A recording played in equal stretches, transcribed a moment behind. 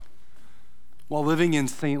While living in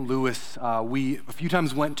St. Louis, we a few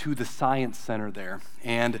times went to the Science Center there.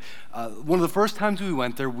 And one of the first times we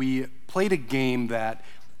went there, we played a game that,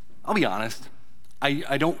 I'll be honest,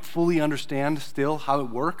 I don't fully understand still how it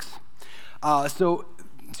works. So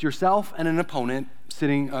it's yourself and an opponent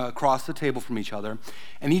sitting across the table from each other,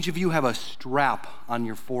 and each of you have a strap on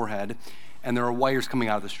your forehead, and there are wires coming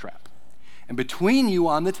out of the strap. And between you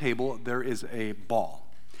on the table, there is a ball.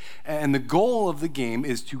 And the goal of the game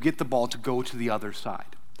is to get the ball to go to the other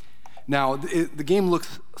side. Now, the game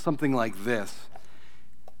looks something like this.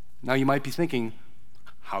 Now, you might be thinking,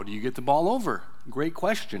 how do you get the ball over? Great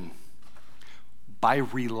question. By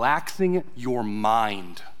relaxing your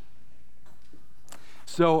mind.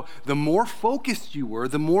 So the more focused you were,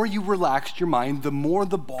 the more you relaxed your mind, the more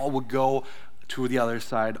the ball would go to the other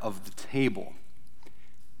side of the table.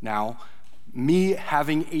 Now, me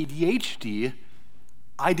having ADHD,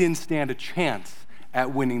 I didn't stand a chance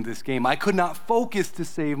at winning this game. I could not focus to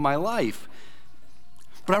save my life.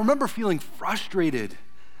 But I remember feeling frustrated,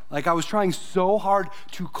 like I was trying so hard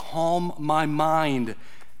to calm my mind,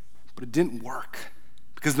 but it didn't work.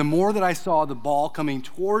 Because the more that I saw the ball coming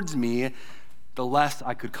towards me, the less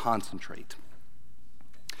I could concentrate.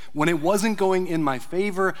 When it wasn't going in my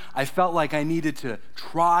favor, I felt like I needed to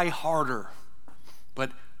try harder.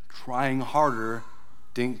 But trying harder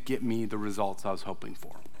didn't get me the results I was hoping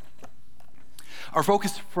for. Our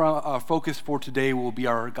focus for today will be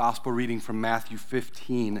our gospel reading from Matthew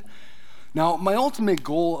 15. Now, my ultimate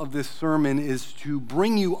goal of this sermon is to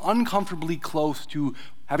bring you uncomfortably close to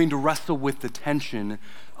having to wrestle with the tension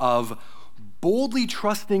of boldly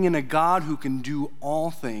trusting in a God who can do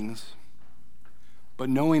all things, but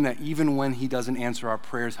knowing that even when he doesn't answer our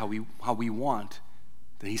prayers how we want,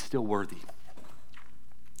 that he's still worthy.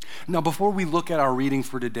 Now, before we look at our reading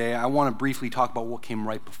for today, I want to briefly talk about what came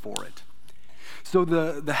right before it. So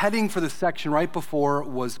the heading for the section right before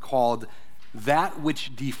was called That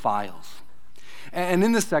Which Defiles. And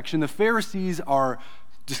in this section, the Pharisees are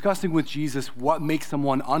discussing with Jesus what makes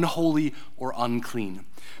someone unholy or unclean.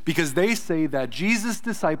 Because they say that Jesus'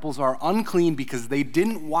 disciples are unclean because they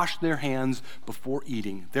didn't wash their hands before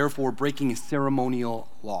eating, therefore breaking a ceremonial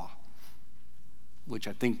law. Which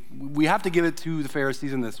I think we have to give it to the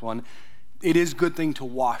Pharisees in this one. It is a good thing to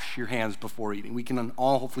wash your hands before eating. We can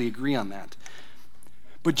all hopefully agree on that.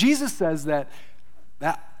 But Jesus says that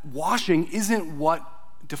washing isn't what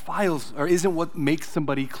defiles or isn't what makes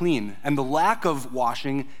somebody clean. And the lack of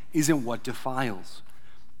washing isn't what defiles.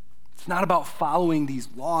 It's not about following these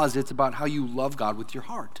laws. It's about how you love God with your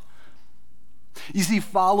heart. You see,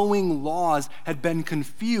 following laws had been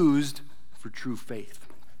confused for true faith.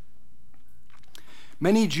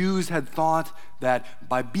 Many Jews had thought that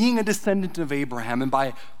by being a descendant of Abraham and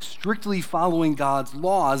by strictly following God's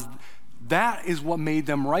laws, that is what made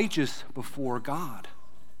them righteous before God.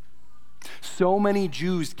 So many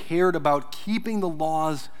Jews cared about keeping the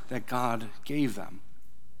laws that God gave them,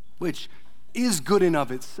 which is good in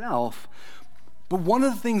of itself. But one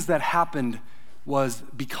of the things that happened was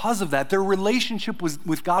because of that, their relationship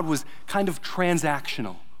with God was kind of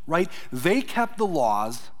transactional, right? They kept the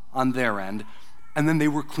laws on their end, and then they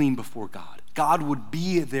were clean before God. God would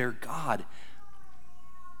be their God.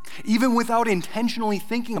 Even without intentionally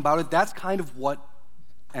thinking about it, that's kind of what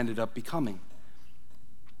ended up becoming.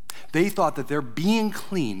 They thought that their being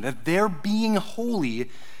clean, that their being holy,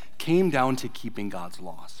 came down to keeping God's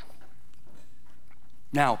laws.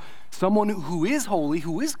 Now, someone who is holy,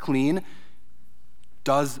 who is clean,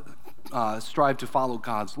 does strive to follow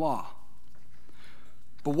God's law.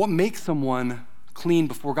 But what makes someone clean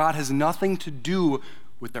before God has nothing to do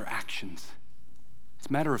with their actions. It's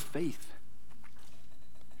a matter of faith.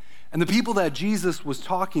 And the people that Jesus was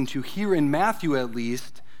talking to here in Matthew at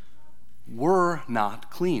least were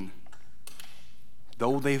not clean,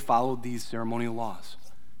 though they followed these ceremonial laws.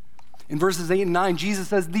 In verses 8 and 9, Jesus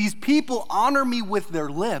says, "These people honor me with their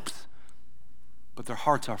lips, but their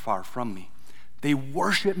hearts are far from me. They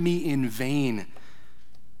worship me in vain.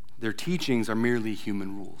 Their teachings are merely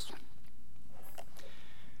human rules."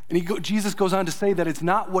 And Jesus goes on to say that it's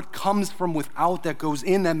not what comes from without that goes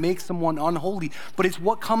in that makes someone unholy, but it's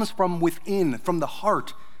what comes from within, from the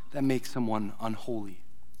heart, that makes someone unholy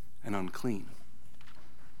and unclean.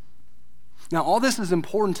 Now, all this is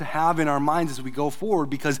important to have in our minds as we go forward,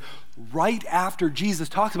 because right after Jesus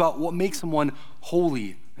talks about what makes someone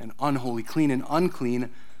holy and unholy, clean and unclean,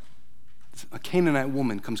 a Canaanite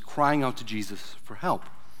woman comes crying out to Jesus for help.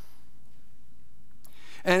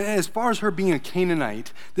 And as far as her being a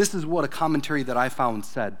Canaanite, this is what a commentary that I found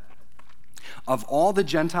said. Of all the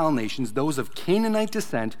Gentile nations, those of Canaanite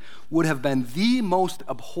descent would have been the most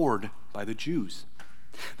abhorred by the Jews.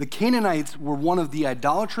 The Canaanites were one of the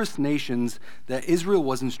idolatrous nations that Israel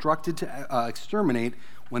was instructed to exterminate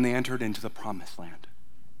when they entered into the Promised Land.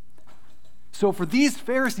 So for these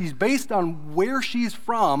Pharisees, based on where she's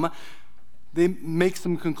from, they make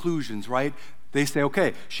some conclusions, right? They say,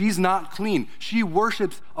 okay, she's not clean. She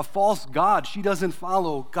worships a false god. She doesn't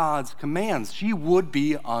follow God's commands. She would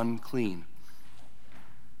be unclean.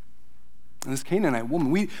 And this Canaanite woman,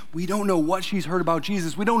 we don't know what she's heard about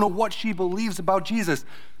Jesus. We don't know what she believes about Jesus.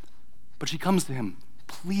 But she comes to him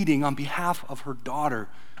pleading on behalf of her daughter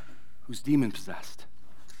who's demon-possessed,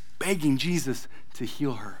 begging Jesus to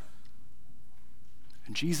heal her.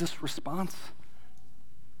 And Jesus' response?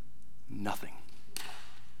 Nothing.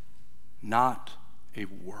 Not a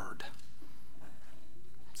word.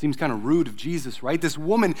 Seems kind of rude of Jesus, right? This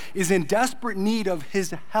woman is in desperate need of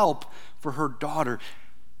his help for her daughter.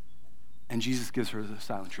 And Jesus gives her the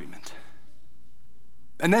silent treatment.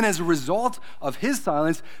 And then as a result of his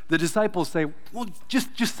silence, the disciples say, well,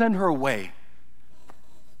 just send her away.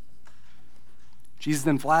 Jesus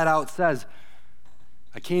then flat out says,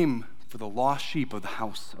 I came for the lost sheep of the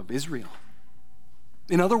house of Israel.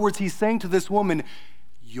 In other words, he's saying to this woman,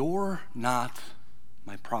 you're not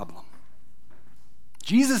my problem.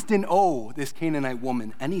 Jesus didn't owe this Canaanite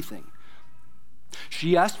woman anything.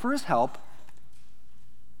 She asked for his help,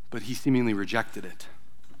 but he seemingly rejected it.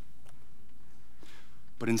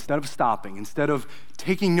 But instead of stopping, instead of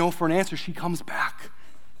taking no for an answer, she comes back.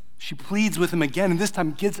 She pleads with him again, and this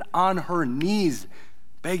time gets on her knees,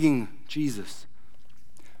 begging Jesus.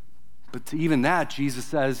 But to even that, Jesus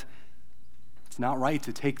says, it's not right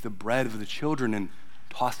to take the bread of the children and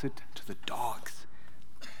toss it to the dogs.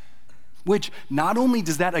 Which not only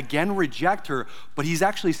does that again reject her, but he's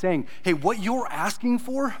actually saying, hey, what you're asking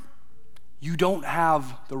for, you don't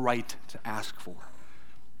have the right to ask for.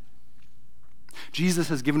 Jesus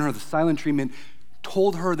has given her the silent treatment,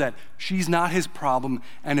 told her that she's not his problem,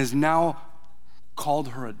 and has now called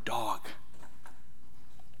her a dog.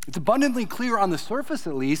 It's abundantly clear on the surface,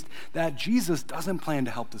 at least, that Jesus doesn't plan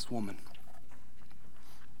to help this woman.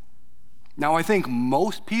 Now, I think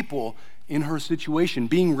most people in her situation,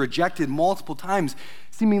 being rejected multiple times,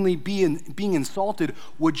 seemingly being insulted,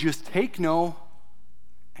 would just take no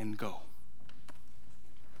and go.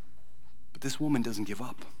 But this woman doesn't give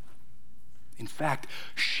up. In fact,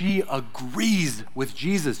 she agrees with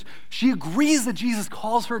Jesus. She agrees that Jesus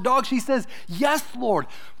calls her a dog. She says, yes, Lord,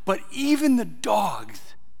 but even the dogs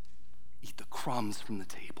eat the crumbs from the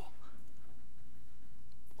table.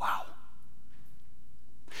 Wow.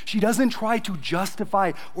 She doesn't try to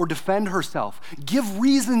justify or defend herself, give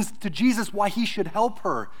reasons to Jesus why he should help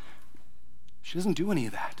her. She doesn't do any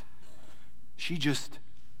of that. She just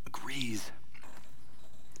agrees.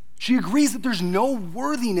 She agrees that there's no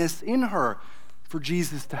worthiness in her for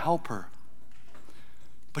Jesus to help her.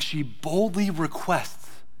 But she boldly requests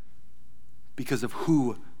because of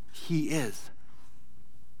who he is.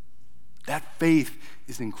 That faith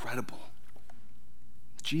is incredible.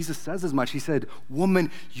 Jesus says as much. He said,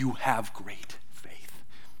 woman, you have great faith.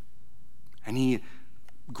 And he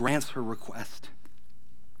grants her request.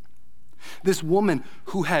 This woman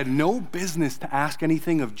who had no business to ask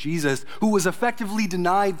anything of Jesus, who was effectively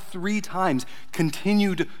denied 3 times,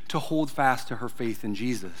 continued to hold fast to her faith in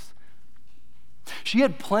Jesus. She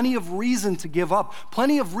had plenty of reason to give up,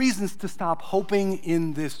 plenty of reasons to stop hoping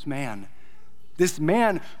in this man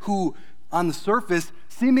who, on the surface,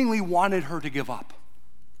 seemingly wanted her to give up.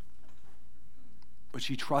 But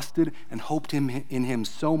she trusted and hoped in him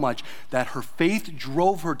so much that her faith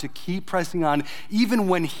drove her to keep pressing on, even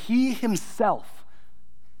when he himself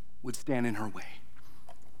would stand in her way.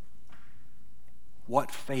 What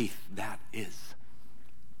faith that is.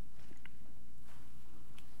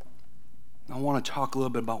 I want to talk a little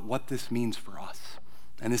bit about what this means for us.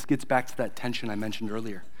 And this gets back to that tension I mentioned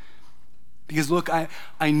earlier. Because look,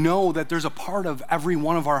 I know that there's a part of every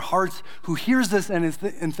one of our hearts who hears this and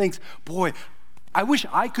thinks, boy, I wish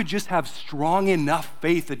I could just have strong enough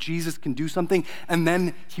faith that Jesus can do something and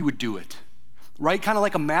then he would do it, right? Kind of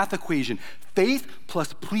like a math equation. Faith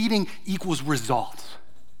plus pleading equals results,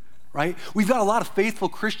 right? We've got a lot of faithful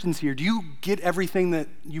Christians here. Do you get everything that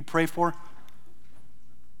you pray for?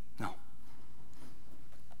 No.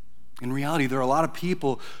 In reality, there are a lot of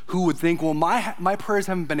people who would think, well, my prayers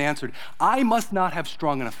haven't been answered. I must not have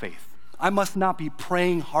strong enough faith. I must not be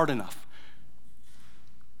praying hard enough.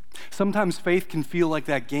 Sometimes faith can feel like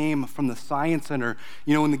that game from the Science Center,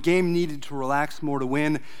 when the game needed to relax more to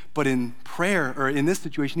win, but in prayer, or in this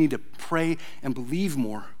situation, you need to pray and believe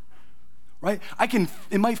more, right?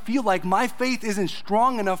 It might feel like my faith isn't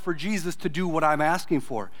strong enough for Jesus to do what I'm asking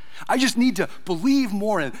for. I just need to believe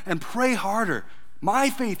more and pray harder. My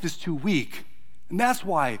faith is too weak, and that's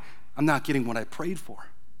why I'm not getting what I prayed for.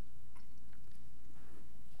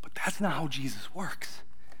 But that's not how Jesus works.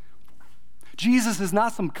 Jesus is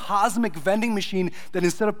not some cosmic vending machine that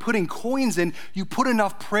instead of putting coins in, you put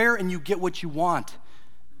enough prayer and you get what you want.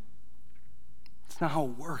 That's not how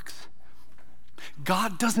it works.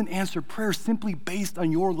 God doesn't answer prayer simply based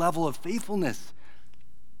on your level of faithfulness.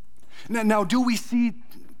 Now, do we see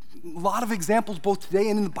a lot of examples both today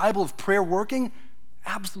and in the Bible of prayer working?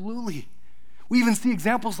 Absolutely. We even see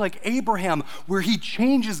examples like Abraham where he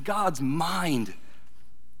changes God's mind.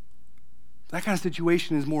 That kind of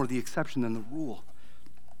situation is more the exception than the rule.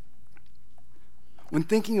 When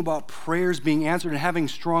thinking about prayers being answered and having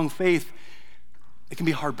strong faith, it can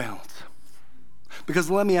be a hard balance. Because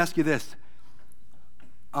let me ask you this.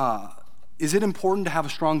 Is it important to have a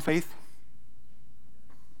strong faith?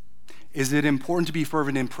 Is it important to be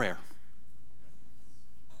fervent in prayer?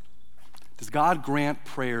 Does God grant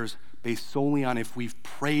prayers based solely on if we've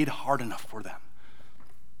prayed hard enough for them?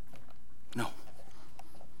 No.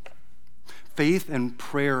 Faith and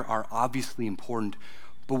prayer are obviously important,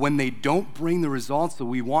 but when they don't bring the results that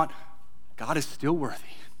we want, God is still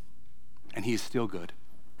worthy, and he is still good.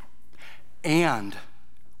 And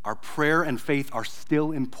our prayer and faith are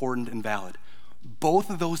still important and valid. Both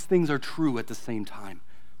of those things are true at the same time.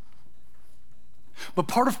 But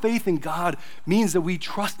part of faith in God means that we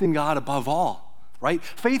trust in God above all, right?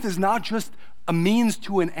 Faith is not just a means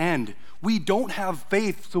to an end. We don't have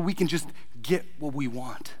faith so we can just get what we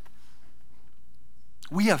want.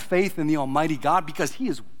 We have faith in the Almighty God because he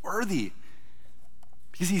is worthy,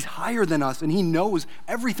 because he's higher than us and he knows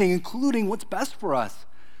everything, including what's best for us.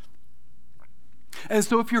 And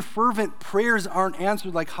so if your fervent prayers aren't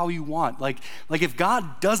answered like how you want, like if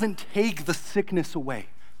God doesn't take the sickness away,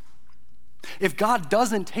 if God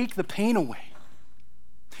doesn't take the pain away,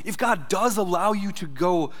 if God does allow you to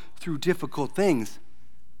go through difficult things,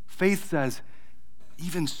 faith says,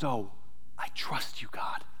 even so, I trust you,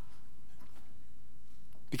 God.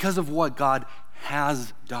 Because of what God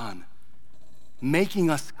has done, making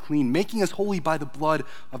us clean, making us holy by the blood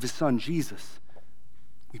of his son, Jesus,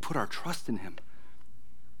 we put our trust in him.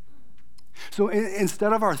 So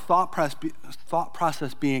instead of our thought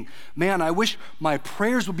process being, man, I wish my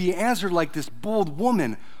prayers would be answered like this bold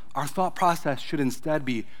woman, our thought process should instead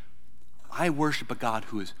be, I worship a God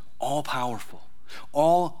who is all-powerful,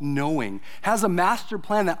 all-knowing, has a master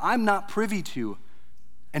plan that I'm not privy to,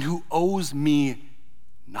 and who owes me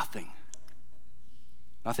nothing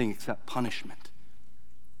except punishment.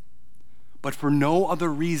 But for no other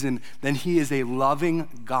reason than he is a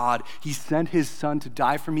loving God. He sent his son to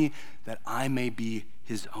die for me that I may be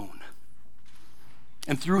his own.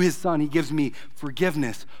 And through his son, he gives me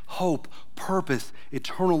forgiveness, hope, purpose,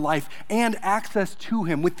 eternal life, and access to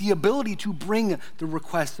him with the ability to bring the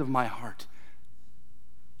requests of my heart.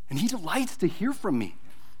 And he delights to hear from me.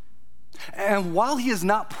 And while he has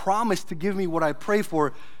not promised to give me what I pray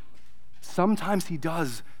for, sometimes he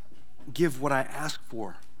does give what I ask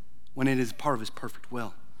for when it is part of his perfect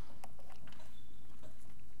will.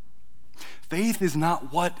 Faith is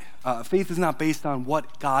not based on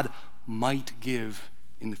what God might give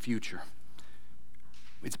in the future.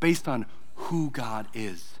 It's based on who God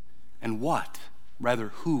is and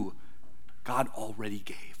who God already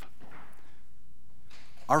gave.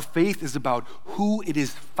 Our faith is about who it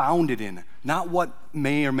is founded in, not what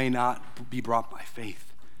may or may not be brought by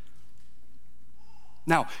faith.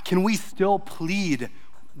 Now, can we still plead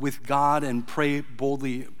with God and pray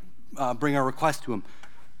boldly, bring our requests to him?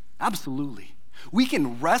 Absolutely. We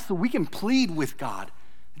can wrestle, we can plead with God.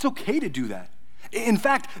 It's okay to do that. In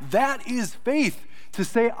fact, that is faith, to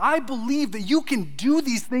say, I believe that you can do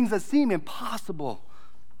these things that seem impossible.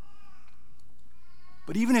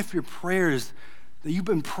 But even if your prayers that you've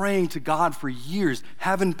been praying to God for years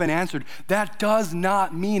haven't been answered, that does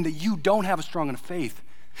not mean that you don't have a strong enough faith.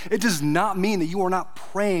 It does not mean that you are not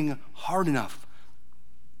praying hard enough.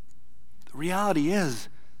 The reality is,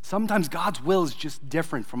 sometimes God's will is just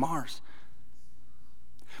different from ours.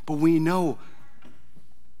 But we know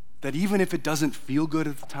that even if it doesn't feel good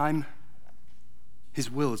at the time,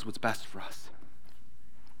 his will is what's best for us.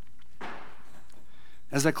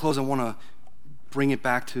 As I close, I want to bring it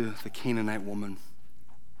back to the Canaanite woman.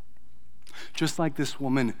 Just like this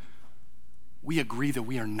woman, we agree that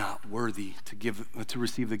we are not worthy to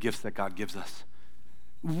receive the gifts that God gives us.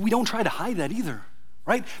 We don't try to hide that either,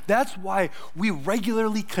 right? That's why we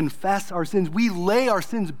regularly confess our sins. We lay our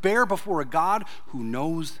sins bare before a God who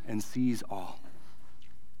knows and sees all.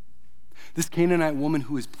 This Canaanite woman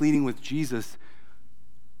who is pleading with Jesus,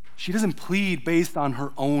 she doesn't plead based on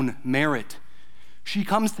her own merit. She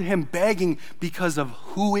comes to him begging because of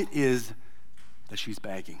who it is that she's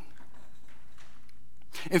begging.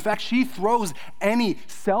 In fact, she throws any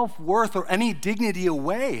self-worth or any dignity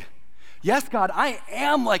away. Yes, God, I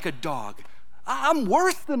am like a dog. I'm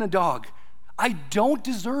worse than a dog. I don't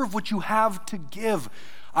deserve what you have to give.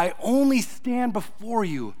 I only stand before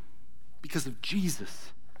you because of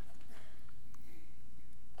Jesus.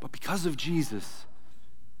 But because of Jesus,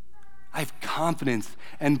 I have confidence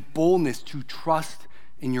and boldness to trust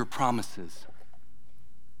in your promises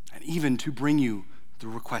and even to bring you the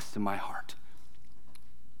requests in my heart.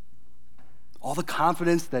 All the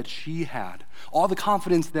confidence that she had, all the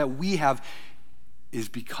confidence that we have is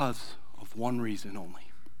because of one reason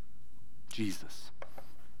only: Jesus.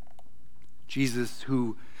 Jesus,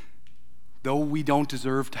 who, though we don't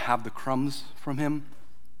deserve to have the crumbs from him,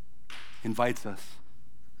 invites us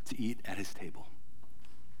to eat at his table.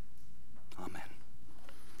 Amen.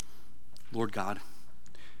 Lord God,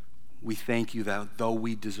 we thank you that though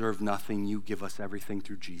we deserve nothing, you give us everything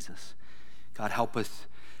through Jesus. God, help us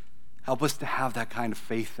to have that kind of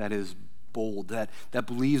faith that is bold, that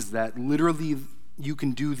believes that literally you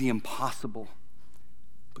can do the impossible.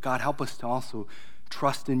 But God, help us to also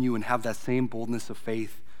trust in you and have that same boldness of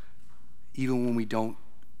faith even when we don't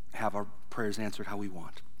have our prayers answered how we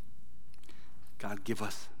want. God, give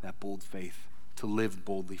us that bold faith to live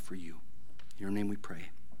boldly for you. In your name we pray.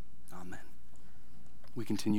 Amen. We continue.